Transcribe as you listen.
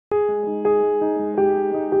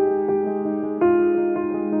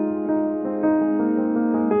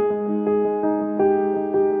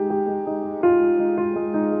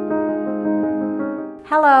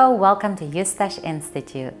welcome to Eustache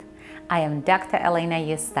Institute. I am Dr. Elena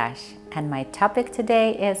Eustache, and my topic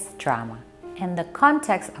today is trauma. In the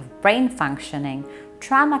context of brain functioning,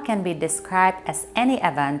 trauma can be described as any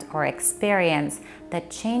event or experience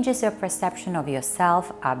that changes your perception of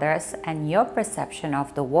yourself, others, and your perception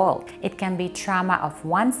of the world. It can be trauma of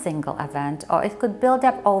one single event, or it could build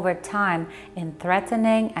up over time in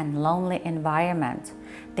threatening and lonely environment.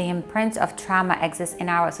 The imprint of trauma exists in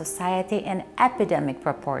our society in epidemic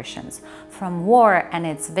proportions, from war and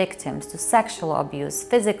its victims to sexual abuse,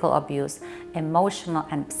 physical abuse, emotional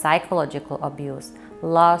and psychological abuse,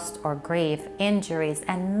 loss or grief, injuries,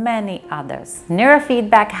 and many others.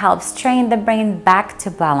 Neurofeedback helps train the brain back to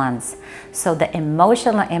balance, so the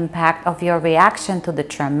emotional impact of your reaction to the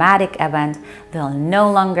traumatic event will no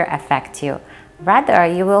longer affect you. Rather,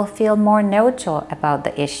 you will feel more neutral about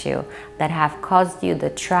the issue that have caused you the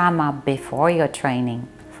trauma before your training.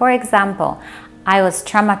 For example, I was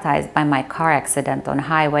traumatized by my car accident on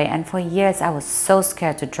highway, and for years I was so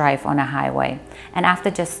scared to drive on a highway. And after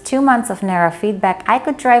just 2 months of neurofeedback, I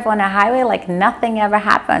could drive on a highway like nothing ever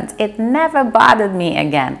happened. It never bothered me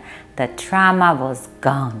again. The trauma was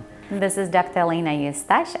gone. This is Dr. Elena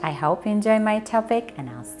Eustache. I hope you enjoy my topic, and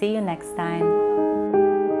I'll see you next time.